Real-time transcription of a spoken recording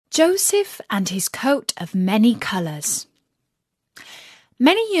Joseph and his coat of many colours.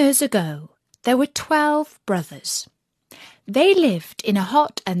 Many years ago, there were 12 brothers. They lived in a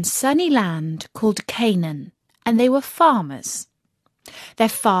hot and sunny land called Canaan, and they were farmers. Their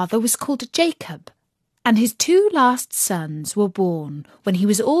father was called Jacob, and his 2 last sons were born when he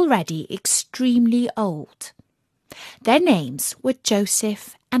was already extremely old. Their names were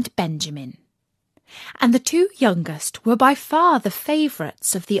Joseph and Benjamin. And the 2 youngest were by far the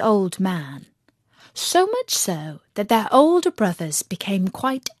favourites of the old man, so much so that their older brothers became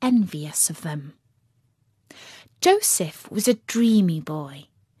quite envious of them. Joseph was a dreamy boy,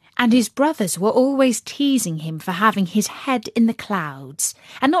 and his brothers were always teasing him for having his head in the clouds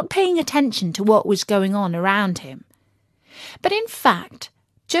and not paying attention to what was going on around him. But in fact,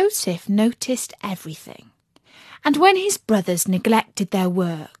 Joseph noticed everything, and when his brothers neglected their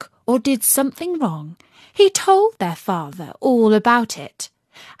work or did something wrong, he told their father all about it,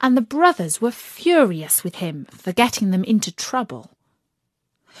 and the brothers were furious with him for getting them into trouble.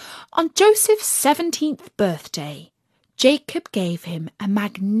 On Joseph's 17th birthday, Jacob gave him a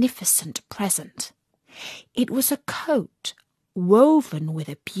magnificent present. It was a coat woven with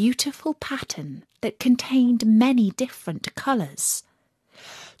a beautiful pattern that contained many different colours.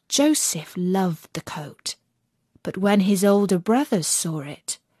 Joseph loved the coat, but when his older brothers saw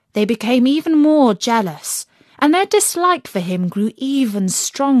it, they became even more jealous, and their dislike for him grew even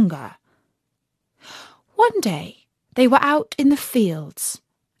stronger. One day they were out in the fields,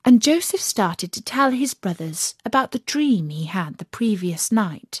 and Joseph started to tell his brothers about the dream he had the previous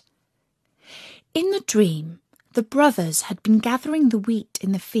night. In the dream, the brothers had been gathering the wheat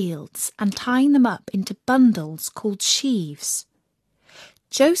in the fields and tying them up into bundles called sheaves.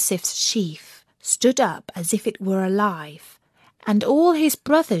 Joseph's sheaf stood up as if it were alive, and all his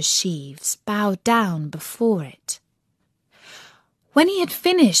brothers' sheaves bowed down before it. When he had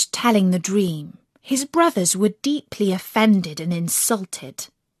finished telling the dream, his brothers were deeply offended and insulted.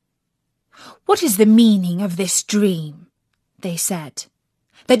 "What is the meaning of this dream?" they said.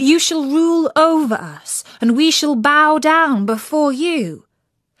 "That you shall rule over us, and we shall bow down before you?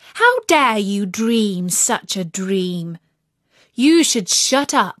 How dare you dream such a dream? You should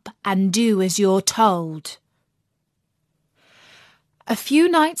shut up and do as you're told." A few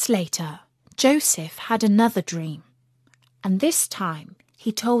nights later, Joseph had another dream, and this time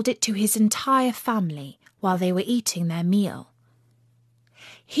he told it to his entire family while they were eating their meal.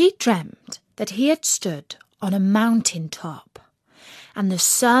 He dreamt that he had stood on a mountain top, and the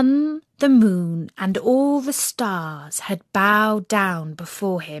sun, the moon, and all the stars had bowed down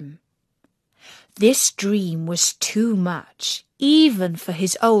before him. This dream was too much, even for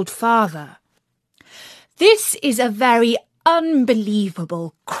his old father. "This is a very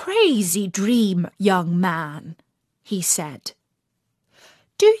unbelievable, crazy dream, young man," he said.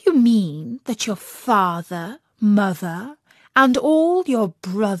 "Do you mean that your father, mother, and all your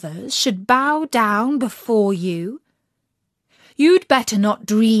brothers should bow down before you? You'd better not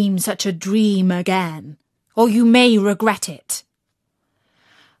dream such a dream again, or you may regret it."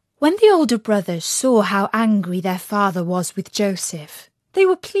 When the older brothers saw how angry their father was with Joseph, they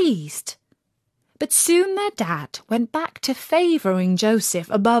were pleased. But soon their dad went back to favouring Joseph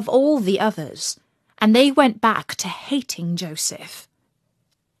above all the others, and they went back to hating Joseph.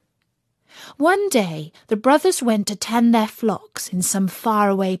 One day the brothers went to tend their flocks in some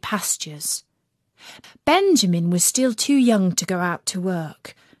faraway pastures. Benjamin was still too young to go out to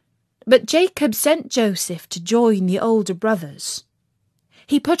work, but Jacob sent Joseph to join the older brothers.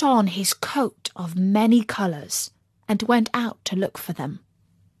 He put on his coat of many colours and went out to look for them.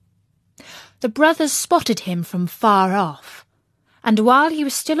 The brothers spotted him from far off, and while he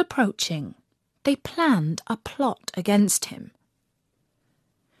was still approaching, they planned a plot against him.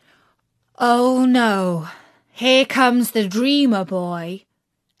 "Oh no, here comes the dreamer boy,"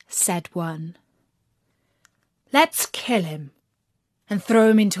 said one. "Let's kill him and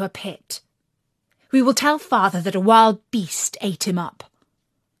throw him into a pit. We will tell father that a wild beast ate him up."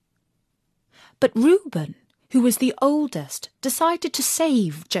 But Reuben, who was the oldest, decided to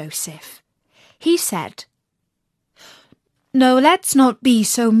save Joseph. He said, "No, let's not be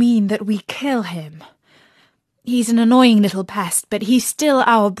so mean that we kill him. He's an annoying little pest, but he's still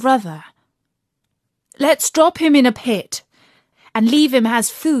our brother. Let's drop him in a pit and leave him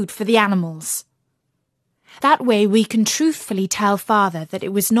as food for the animals. That way we can truthfully tell father that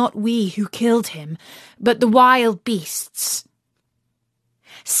it was not we who killed him, but the wild beasts."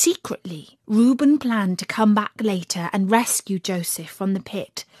 Secretly, Reuben planned to come back later and rescue Joseph from the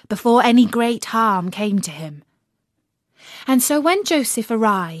pit before any great harm came to him. And so when Joseph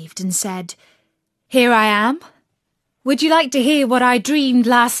arrived and said, "Here I am," Would you like to hear what I dreamed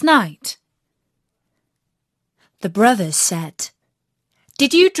last night?" The brothers said,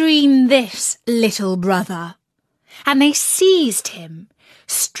 "Did you dream this, little brother?" And they seized him,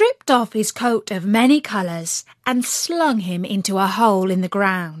 stripped off his coat of many colours, and slung him into a hole in the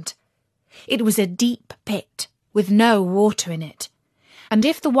ground. It was a deep pit, with no water in it, and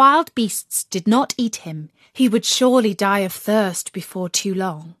if the wild beasts did not eat him, he would surely die of thirst before too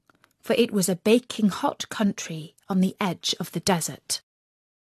long, for it was a baking hot country on the edge of the desert.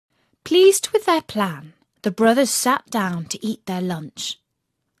 Pleased with their plan, the brothers sat down to eat their lunch.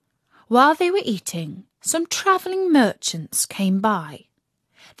 While they were eating, some travelling merchants came by.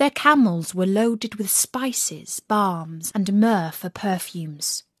 Their camels were loaded with spices, balms, and myrrh for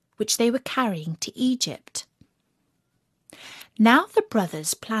perfumes, which they were carrying to Egypt. Now the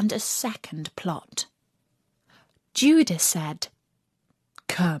brothers planned a second plot. Judah said,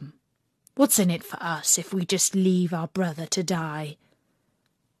 "Come, what's in it for us if we just leave our brother to die?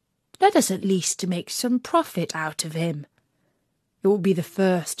 Let us at least make some profit out of him. It will be the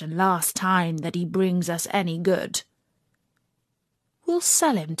first and last time that he brings us any good. We'll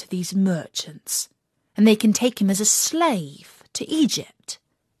sell him to these merchants, and they can take him as a slave to Egypt."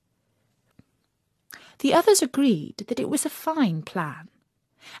 The others agreed that it was a fine plan,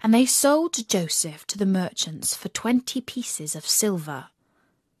 and they sold Joseph to the merchants for 20 pieces of silver.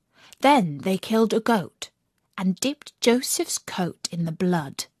 Then they killed a goat and dipped Joseph's coat in the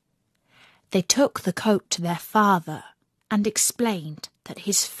blood. They took the coat to their father and explained that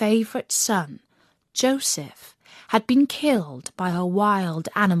his favourite son, Joseph, had been killed by a wild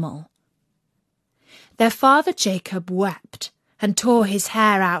animal. Their father Jacob wept and tore his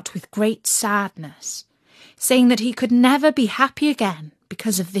hair out with great sadness, saying that he could never be happy again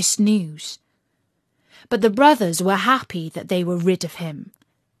because of this news. But the brothers were happy that they were rid of him,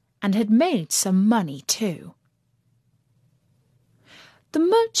 and had made some money too. The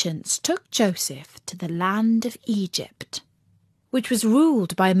merchants took Joseph to the land of Egypt, which was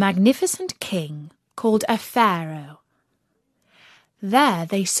ruled by a magnificent king called a Pharaoh. There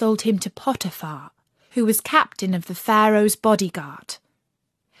they sold him to Potiphar, who was captain of the Pharaoh's bodyguard.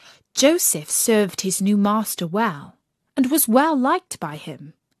 Joseph served his new master well, and was well liked by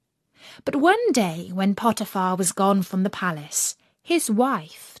him. But one day, when Potiphar was gone from the palace, his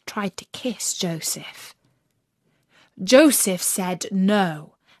wife tried to kiss Joseph. Joseph said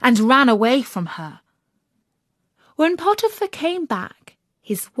no, and ran away from her. When Potiphar came back,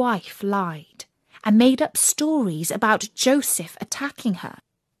 his wife lied, and made up stories about Joseph attacking her.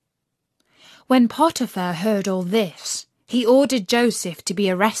 When Potiphar heard all this, he ordered Joseph to be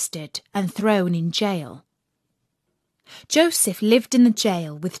arrested and thrown in jail. Joseph lived in the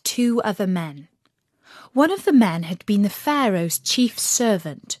jail with 2 other men. One of the men had been the Pharaoh's chief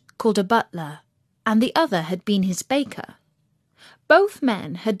servant, called a butler, and the other had been his baker. Both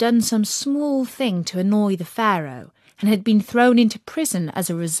men had done some small thing to annoy the Pharaoh and had been thrown into prison as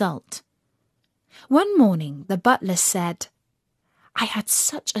a result. One morning the butler said, "I had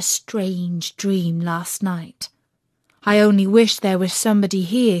such a strange dream last night. I only wish there was somebody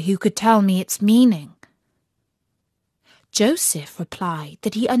here who could tell me its meaning." Joseph replied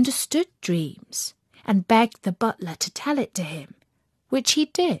that he understood dreams and begged the butler to tell it to him, which he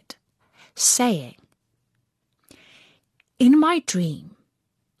did, saying, "In my dream,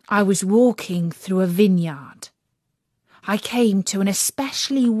 I was walking through a vineyard. I came to an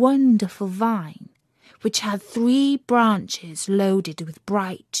especially wonderful vine, which had 3 branches loaded with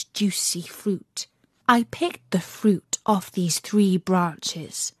bright, juicy fruit. I picked the fruit off these 3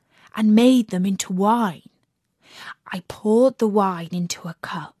 branches and made them into wine. I poured the wine into a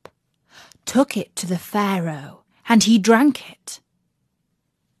cup, took it to the Pharaoh, and he drank it."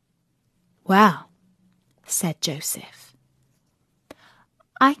 "Well," said Joseph,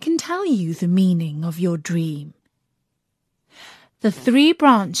 "I can tell you the meaning of your dream. The 3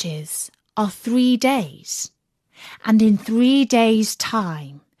 branches are 3 days, and in 3 days'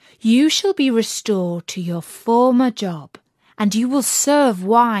 time you shall be restored to your former job, and you will serve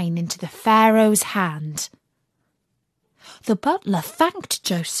wine into the Pharaoh's hand." The butler thanked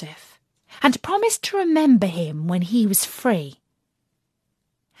Joseph and promised to remember him when he was free.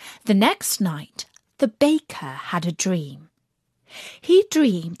 The next night, the baker had a dream. He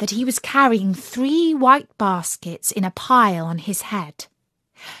dreamed that he was carrying 3 white baskets in a pile on his head.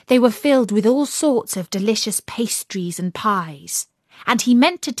 They were filled with all sorts of delicious pastries and pies, and he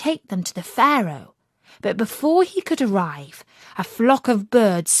meant to take them to the Pharaoh. But before he could arrive, a flock of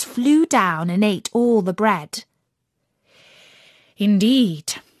birds flew down and ate all the bread.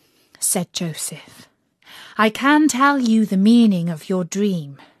 "Indeed," said Joseph, "I can tell you the meaning of your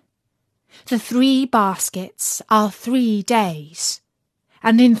dream. The 3 baskets are 3 days,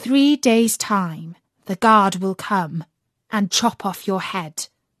 and in 3 days' time the guard will come and chop off your head."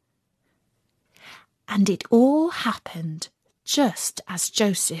 And it all happened just as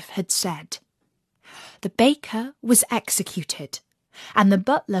Joseph had said. The baker was executed, and the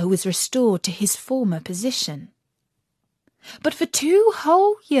butler was restored to his former position. But for 2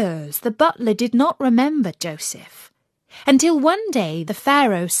 whole years the butler did not remember Joseph, until one day the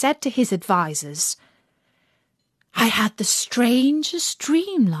Pharaoh said to his advisers, "I had the strangest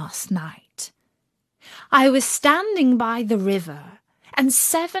dream last night. I was standing by the river, and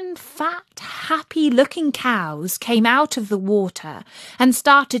 7 fat, happy-looking cows came out of the water and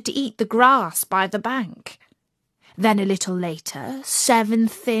started to eat the grass by the bank. Then a little later, 7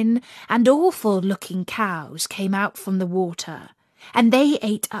 thin and awful-looking cows came out from the water, and they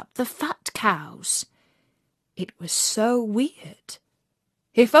ate up the fat cows. It was so weird.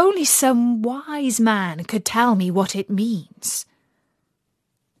 If only some wise man could tell me what it means."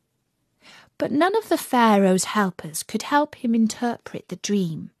 But none of the Pharaoh's helpers could help him interpret the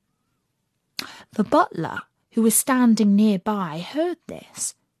dream. The butler, who was standing nearby, heard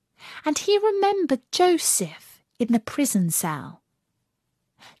this, and he remembered Joseph in the prison cell.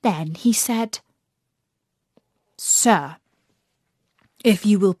 Then he said, "Sir, if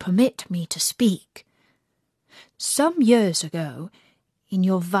you will permit me to speak, some years ago, in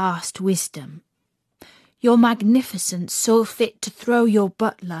your vast wisdom, your magnificence saw fit to throw your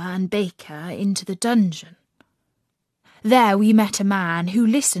butler and baker into the dungeon. There we met a man who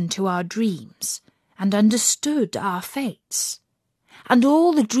listened to our dreams and understood our fates, and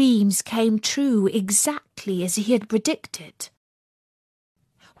all the dreams came true exactly as he had predicted."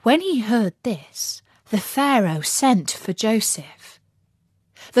 When he heard this, the Pharaoh sent for Joseph.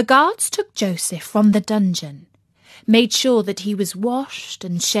 The guards took Joseph from the dungeon, made sure that he was washed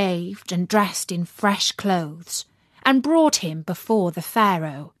and shaved and dressed in fresh clothes, and brought him before the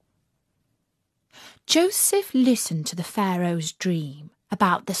Pharaoh. Joseph listened to the Pharaoh's dream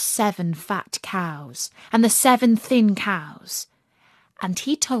about the 7 fat cows and the 7 thin cows, and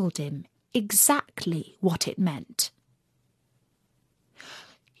he told him exactly what it meant.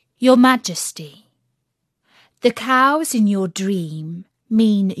 "Your Majesty, the cows in your dream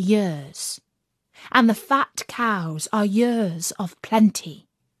mean years, and the fat cows are years of plenty.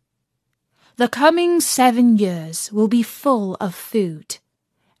 The coming 7 years will be full of food,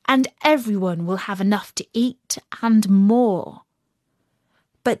 and everyone will have enough to eat and more.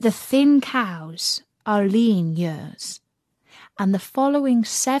 But the thin cows are lean years, and the following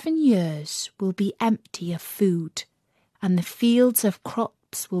 7 years will be empty of food, and the fields of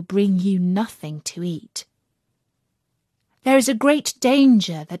crops will bring you nothing to eat. There is a great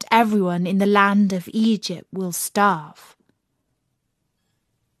danger that everyone in the land of Egypt will starve.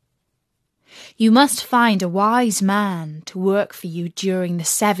 You must find a wise man to work for you during the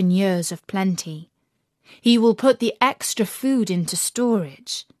 7 years of plenty. He will put the extra food into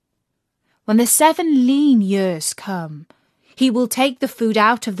storage. When the 7 lean years come, he will take the food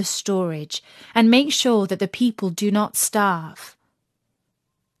out of the storage and make sure that the people do not starve."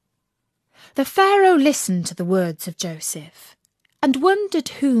 The Pharaoh listened to the words of Joseph and wondered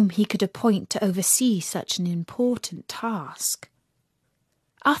whom he could appoint to oversee such an important task.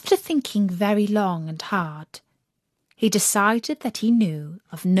 After thinking very long and hard, he decided that he knew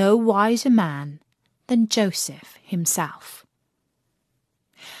of no wiser man than Joseph himself.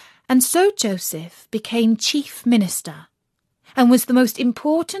 And so Joseph became chief minister and was the most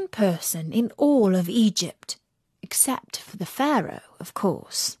important person in all of Egypt, except for the Pharaoh, of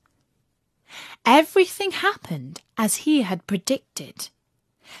course. Everything happened as he had predicted.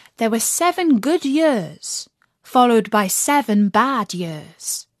 There were 7 good years, followed by 7 bad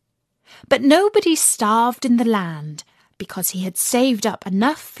years. But nobody starved in the land because he had saved up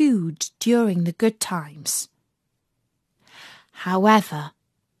enough food during the good times. However,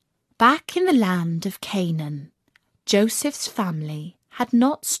 back in the land of Canaan, Joseph's family had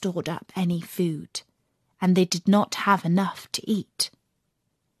not stored up any food, and they did not have enough to eat.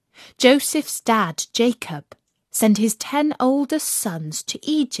 Joseph's dad, Jacob, sent his 10 oldest sons to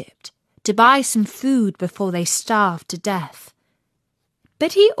Egypt to buy some food before they starved to death.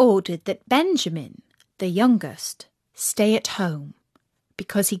 But he ordered that Benjamin, the youngest, stay at home,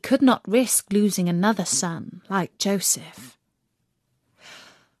 because he could not risk losing another son like Joseph.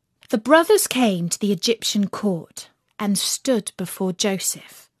 The brothers came to the Egyptian court and stood before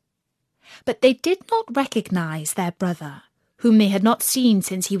Joseph. But they did not recognize their brother, whom they had not seen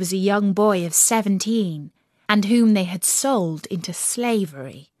since he was a young boy of 17, and whom they had sold into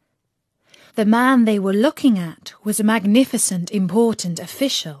slavery. The man they were looking at was a magnificent, important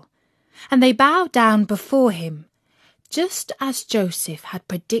official, and they bowed down before him, just as Joseph had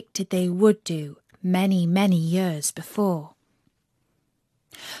predicted they would do many, many years before.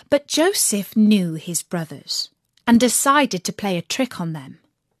 But Joseph knew his brothers and decided to play a trick on them.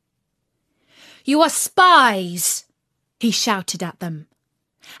 "You are spies!" he shouted at them,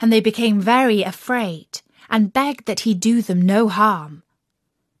 and they became very afraid and begged that he do them no harm.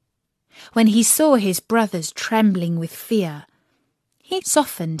 When he saw his brothers trembling with fear, he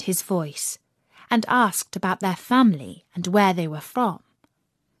softened his voice and asked about their family and where they were from.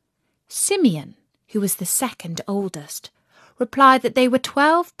 Simeon, who was the second oldest, replied that they were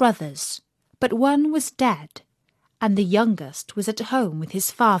 12 brothers, but one was dead, and the youngest was at home with his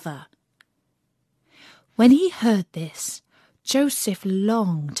father. When he heard this, Joseph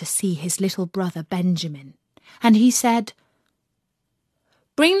longed to see his little brother Benjamin, and he said,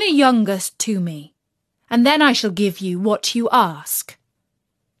 "Bring the youngest to me, and then I shall give you what you ask."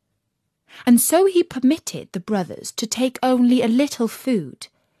 And so he permitted the brothers to take only a little food,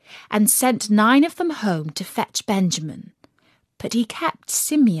 and sent 9 of them home to fetch Benjamin, but he kept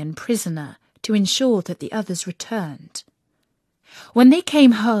Simeon prisoner to ensure that the others returned. When they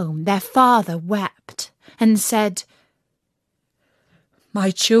came home, their father wept and said, "My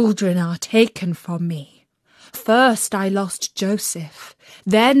children are taken from me. First I lost Joseph,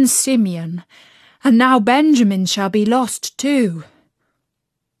 then Simeon, and now Benjamin shall be lost too."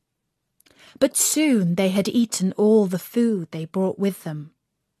 But soon they had eaten all the food they brought with them,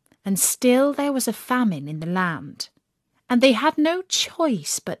 and still there was a famine in the land, and they had no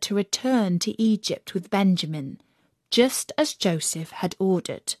choice but to return to Egypt with Benjamin, just as Joseph had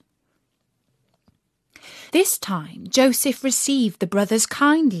ordered. This time Joseph received the brothers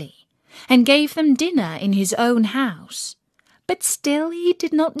kindly, and gave them dinner in his own house, but still he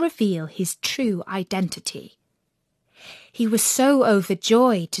did not reveal his true identity. He was so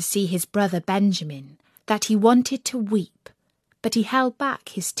overjoyed to see his brother Benjamin that he wanted to weep, but he held back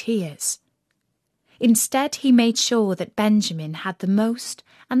his tears. Instead, he made sure that Benjamin had the most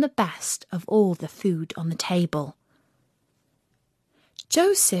and the best of all the food on the table.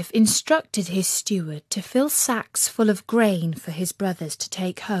 Joseph instructed his steward to fill sacks full of grain for his brothers to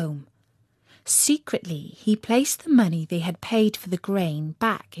take home. Secretly, he placed the money they had paid for the grain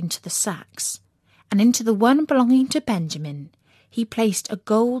back into the sacks, and into the one belonging to Benjamin he placed a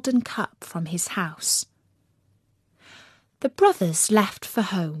golden cup from his house. The brothers left for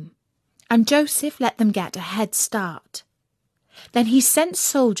home, and Joseph let them get a head start. Then he sent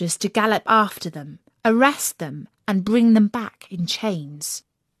soldiers to gallop after them, arrest them, and bring them back in chains.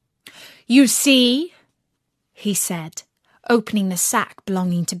 "You see," he said, opening the sack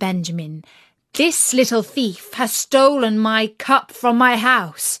belonging to Benjamin, "this little thief has stolen my cup from my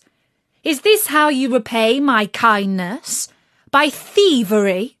house. Is this how you repay my kindness? By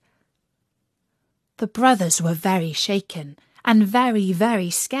thievery?" The brothers were very shaken and very,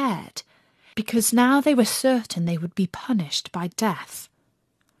 very scared, because now they were certain they would be punished by death.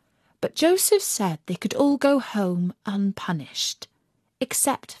 But Joseph said they could all go home unpunished,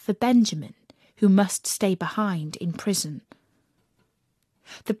 except for Benjamin, who must stay behind in prison.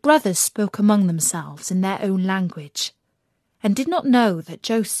 The brothers spoke among themselves in their own language, and did not know that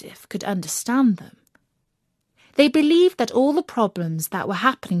Joseph could understand them. They believed that all the problems that were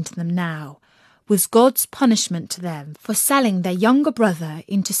happening to them now was God's punishment to them for selling their younger brother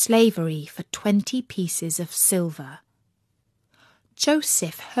into slavery for 20 pieces of silver.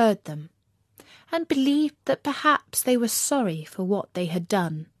 Joseph heard them, and believed that perhaps they were sorry for what they had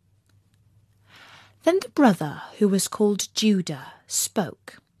done. Then the brother, who was called Judah,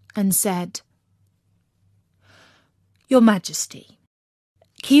 spoke and said, "Your Majesty,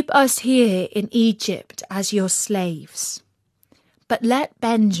 keep us here in Egypt as your slaves, but let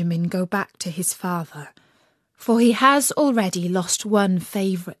Benjamin go back to his father, for he has already lost one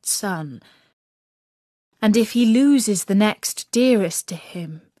favourite son, and if he loses the next dearest to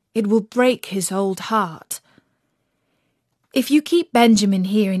him, it will break his old heart. If you keep Benjamin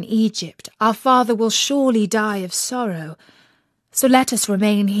here in Egypt, our father will surely die of sorrow, so let us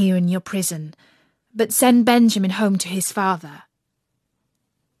remain here in your prison, but send Benjamin home to his father."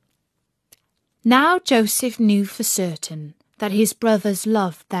 Now Joseph knew for certain that his brothers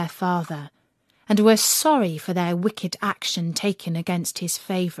loved their father, and were sorry for their wicked action taken against his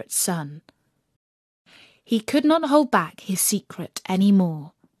favourite son. He could not hold back his secret any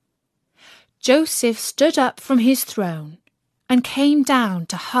more. Joseph stood up from his throne and came down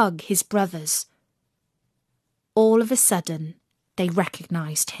to hug his brothers. All of a sudden, they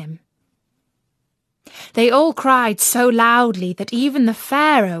recognized him. They all cried so loudly that even the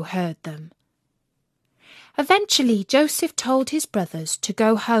Pharaoh heard them. Eventually, Joseph told his brothers to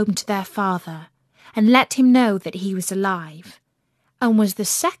go home to their father and let him know that he was alive and was the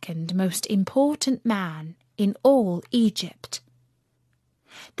second most important man in all Egypt.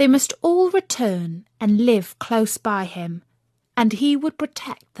 They must all return and live close by him, and he would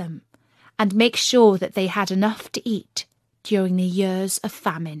protect them and make sure that they had enough to eat during the years of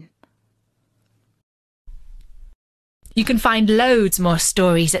famine. You can find loads more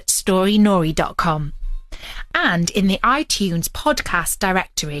stories at storynori.com and in the iTunes podcast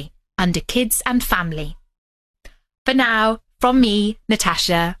directory under Kids and Family. For now, from me,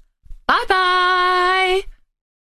 Natasha, bye-bye!